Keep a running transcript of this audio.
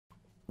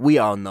We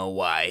all know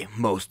why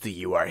most of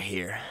you are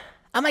here.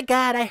 Oh my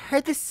god, I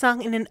heard this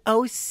song in an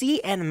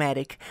OC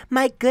animatic.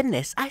 My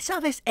goodness, I saw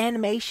this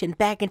animation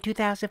back in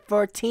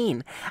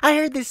 2014. I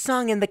heard this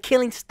song in the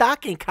Killing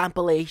Stalking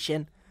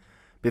compilation.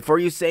 Before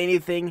you say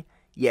anything,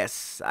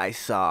 yes, I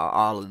saw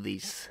all of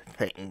these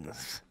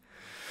things.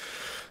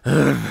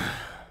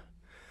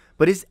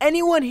 But is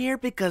anyone here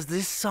because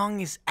this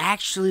song is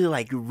actually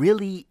like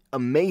really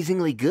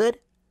amazingly good?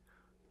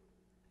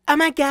 Oh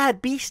my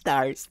god,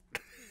 B-stars.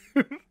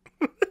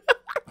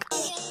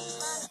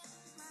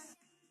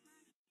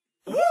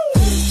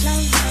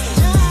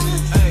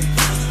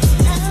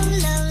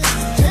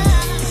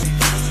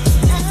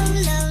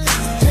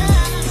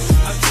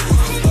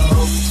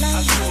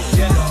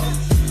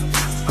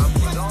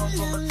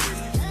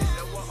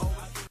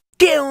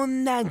 ¿Qué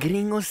onda,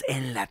 gringos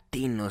and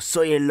latinos?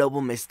 Soy el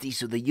Lobo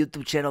Mestizo, the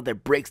YouTube channel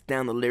that breaks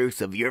down the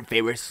lyrics of your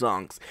favorite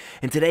songs.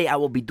 And today I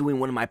will be doing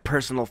one of my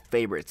personal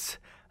favorites.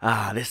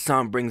 This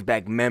song brings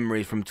back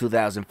memories from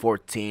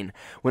 2014.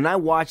 When I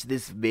watched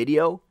this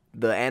video,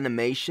 the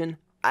animation,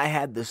 I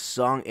had this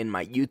song in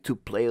my YouTube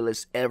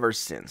playlist ever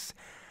since.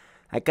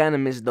 I kinda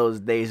miss those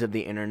days of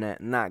the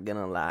internet, not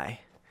gonna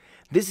lie.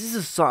 This is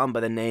a song by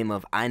the name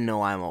of I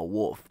Know I'm a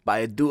Wolf by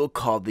a duo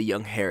called the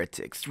Young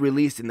Heretics,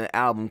 released in the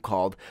album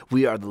called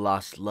We Are the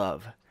Lost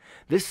Love.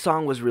 This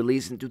song was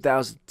released in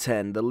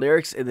 2010. The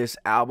lyrics in this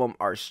album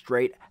are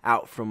straight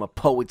out from a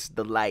poet's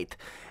delight,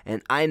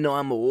 and I Know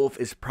I'm a Wolf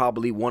is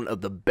probably one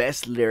of the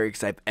best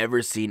lyrics I've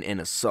ever seen in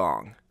a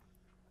song.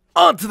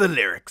 On to the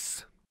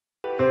lyrics!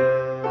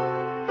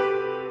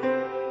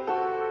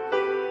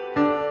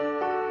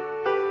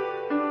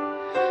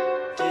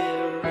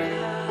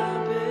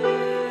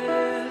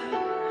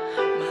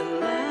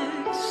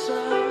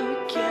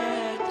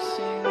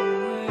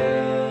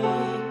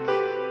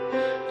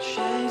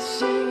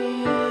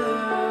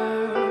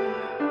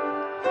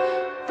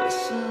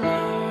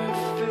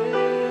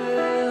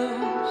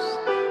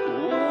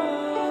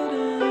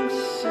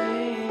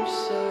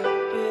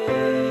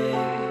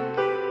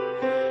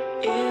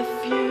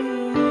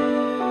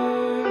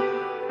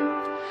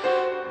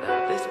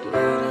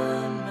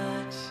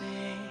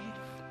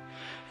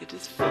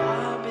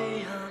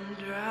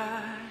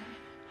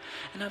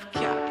 And I've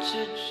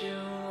captured you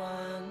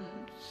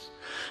once,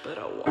 but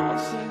I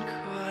wasn't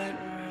quite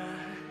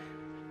right.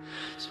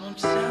 So I'm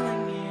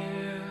telling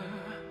you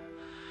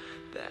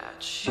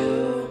that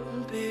you'll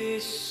be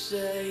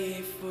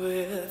safe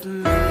with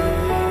me.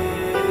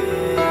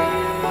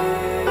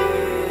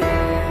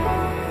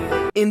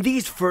 In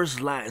these first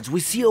lines, we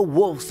see a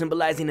wolf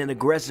symbolizing an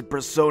aggressive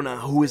persona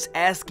who is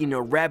asking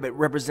a rabbit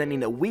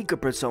representing a weaker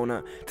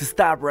persona to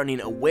stop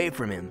running away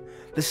from him.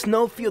 The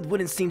snowfield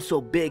wouldn't seem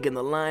so big, and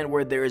the line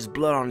where there is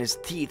blood on his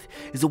teeth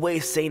is a way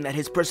of saying that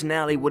his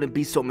personality wouldn't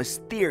be so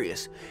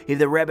mysterious. If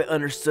the rabbit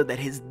understood that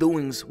his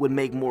doings would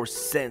make more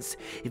sense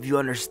if you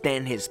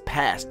understand his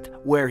past,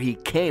 where he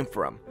came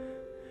from.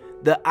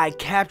 The I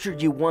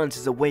captured you once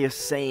is a way of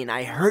saying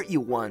I hurt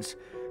you once,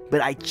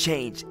 but I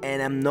changed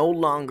and am no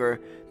longer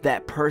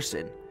that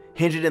person.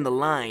 Hinted in the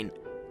line,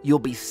 you'll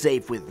be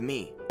safe with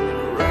me.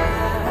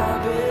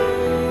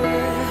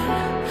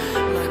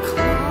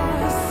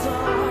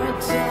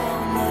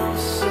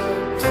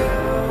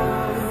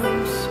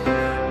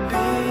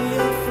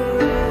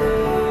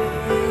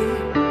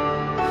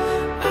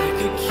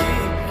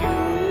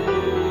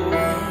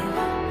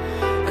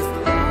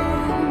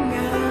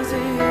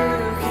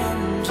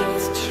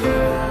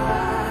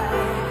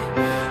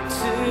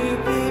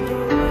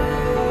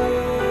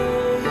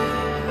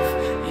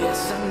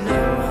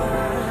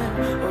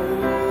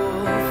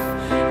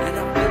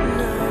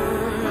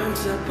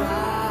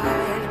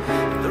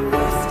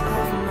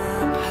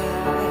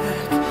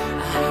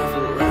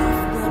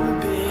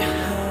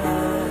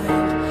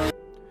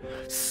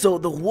 So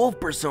the wolf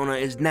persona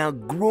is now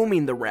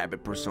grooming the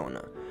rabbit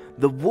persona.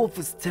 The wolf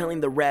is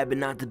telling the rabbit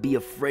not to be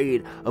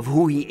afraid of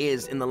who he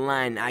is in the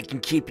line, I can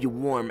keep you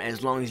warm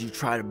as long as you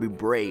try to be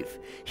brave.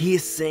 He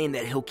is saying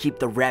that he'll keep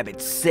the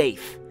rabbit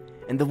safe.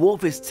 And the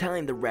wolf is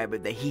telling the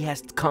rabbit that he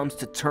has comes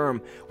to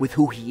term with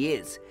who he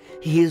is.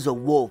 He is a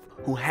wolf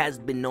who has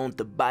been known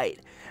to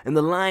bite. And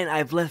the line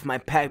I've left my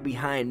pack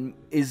behind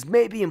is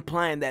maybe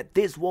implying that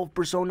this wolf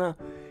persona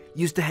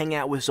used to hang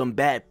out with some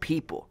bad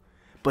people.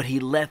 But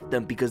he left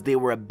them because they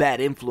were a bad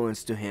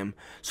influence to him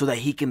so that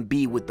he can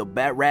be with the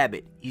bad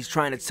rabbit. He's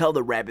trying to tell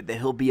the rabbit that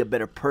he'll be a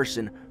better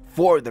person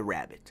for the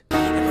rabbit.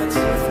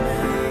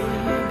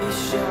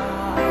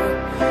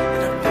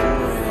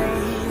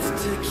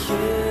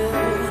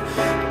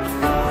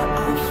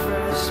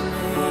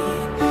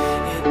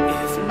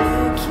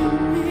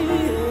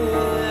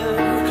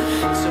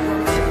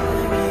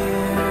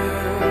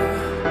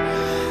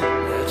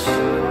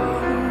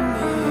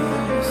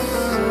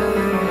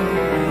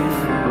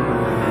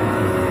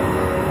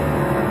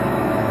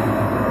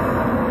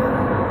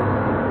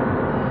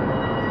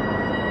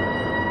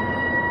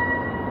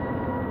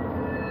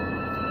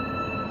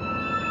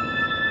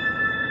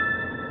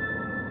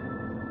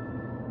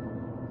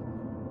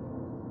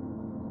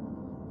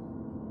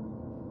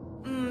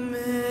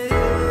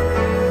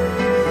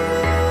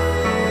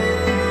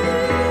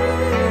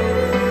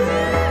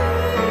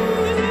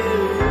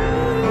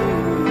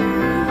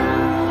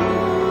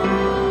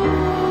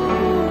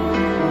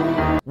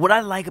 what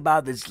I like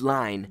about this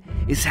line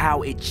is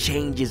how it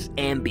changes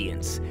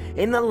ambience.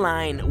 In the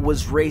line,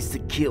 was raised to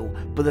kill,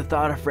 but the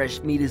thought of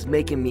fresh meat is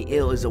making me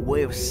ill, is a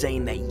way of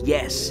saying that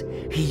yes,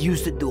 he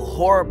used to do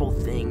horrible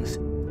things,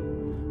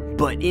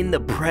 but in the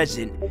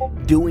present,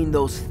 doing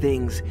those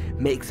things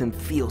makes him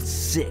feel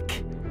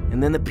sick.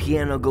 And then the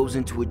piano goes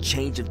into a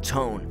change of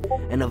tone,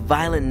 and a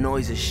violent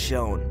noise is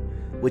shown,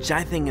 which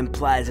I think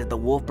implies that the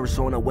wolf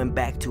persona went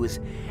back to his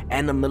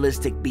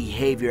animalistic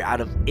behavior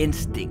out of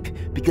instinct,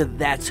 because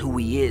that's who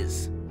he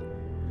is.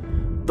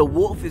 The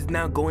wolf is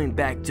now going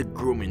back to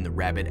grooming the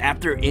rabbit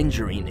after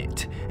injuring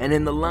it, and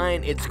in the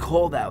line, "It's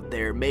cold out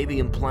there," maybe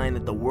implying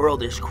that the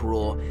world is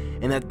cruel,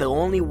 and that the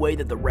only way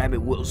that the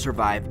rabbit will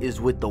survive is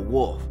with the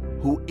wolf,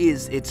 who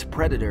is its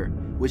predator,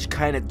 which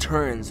kind of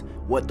turns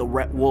what the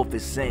wolf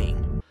is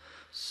saying.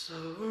 So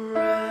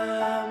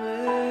rabbit,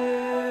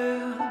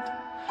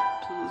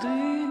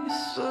 please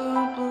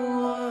stop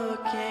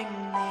looking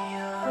the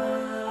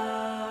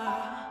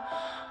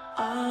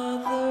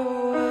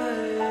other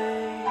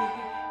way.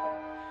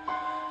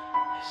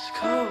 It's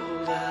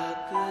cold out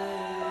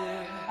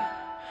there,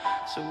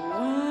 so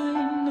why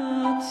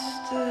not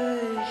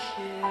stay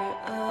here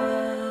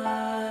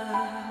under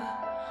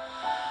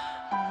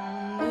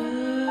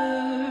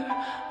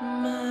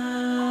my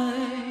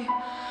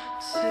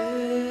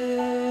tail?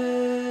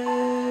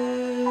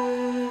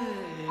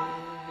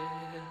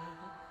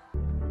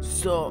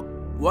 So,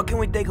 what can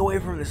we take away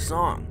from this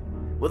song?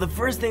 Well, the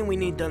first thing we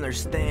need to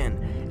understand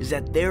is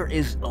that there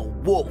is a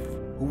wolf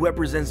who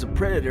represents a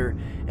predator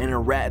and a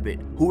rabbit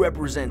who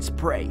represents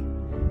prey.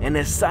 And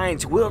as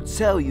science will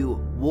tell you,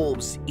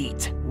 wolves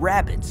eat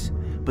rabbits.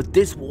 But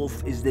this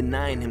wolf is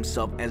denying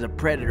himself as a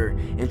predator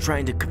and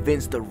trying to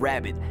convince the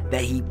rabbit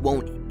that he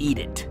won't eat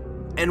it.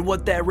 And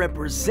what that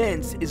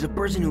represents is a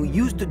person who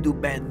used to do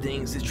bad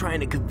things is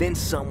trying to convince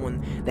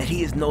someone that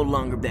he is no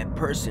longer that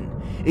person.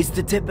 It's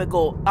the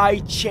typical "I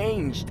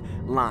changed"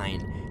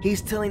 line.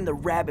 He's telling the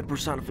rabbit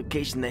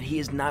personification that he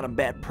is not a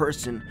bad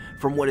person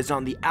from what is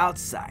on the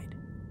outside.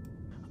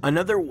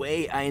 Another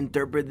way I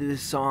interpreted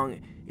this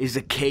song is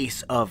a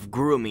case of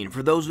grooming.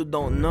 For those who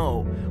don't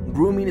know,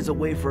 grooming is a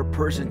way for a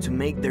person to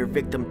make their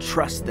victim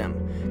trust them,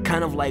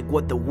 kind of like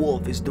what the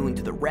wolf is doing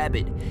to the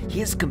rabbit. He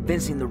is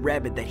convincing the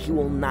rabbit that he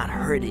will not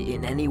hurt it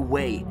in any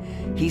way.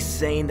 He's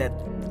saying that,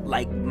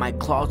 like, my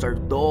claws are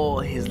dull,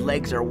 his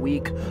legs are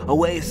weak, a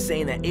way of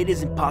saying that it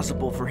is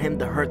impossible for him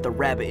to hurt the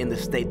rabbit in the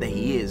state that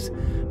he is,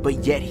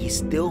 but yet he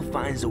still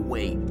finds a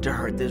way to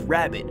hurt this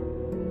rabbit.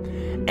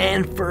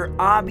 And for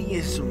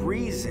obvious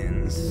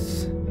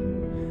reasons,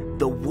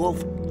 the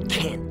wolf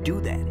can't do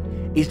that.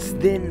 It's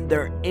then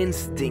their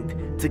instinct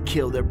to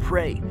kill their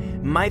prey.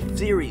 My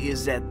theory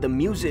is that the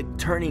music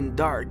turning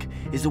dark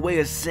is a way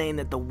of saying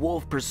that the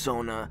wolf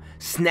persona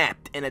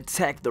snapped and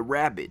attacked the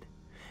rabbit.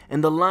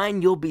 And the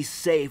line "you'll be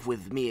safe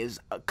with me" is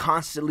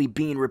constantly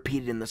being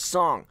repeated in the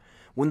song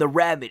when the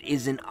rabbit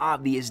is in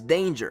obvious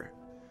danger.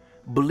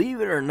 Believe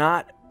it or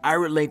not, I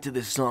relate to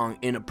this song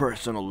in a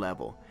personal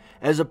level.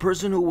 As a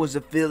person who was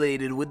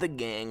affiliated with the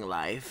gang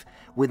life,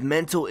 with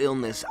mental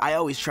illness, I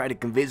always try to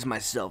convince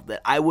myself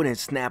that I wouldn't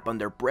snap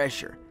under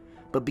pressure.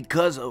 But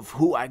because of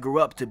who I grew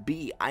up to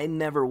be, I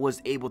never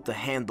was able to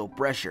handle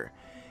pressure.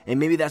 And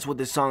maybe that's what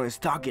this song is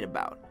talking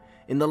about.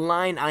 In the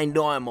line "I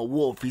know I'm a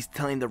wolf," he's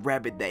telling the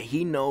rabbit that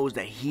he knows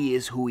that he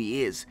is who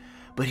he is,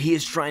 but he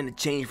is trying to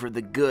change for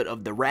the good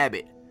of the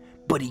rabbit.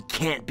 But he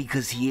can't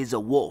because he is a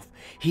wolf.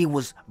 He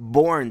was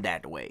born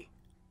that way.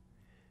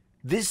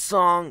 This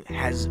song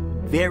has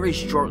very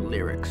short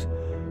lyrics,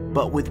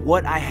 but with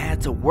what I had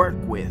to work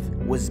with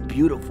was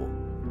beautiful.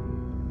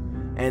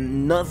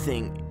 And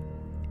nothing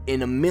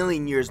in a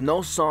million years,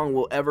 no song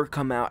will ever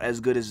come out as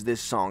good as this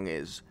song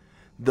is.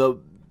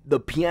 The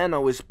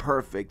piano is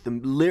perfect, the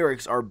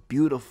lyrics are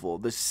beautiful,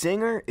 the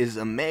singer is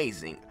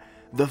amazing.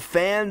 The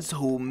fans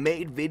who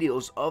made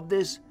videos of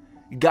this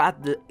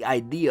got the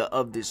idea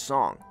of this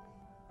song.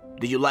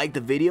 Did you like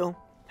the video?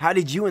 How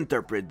did you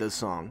interpret the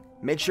song?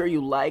 Make sure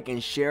you like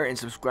and share and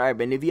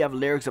subscribe, and if you have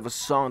lyrics of a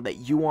song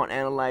that you want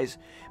analyzed,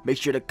 make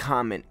sure to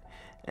comment.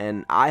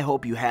 And I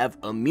hope you have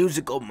a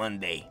musical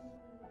Monday.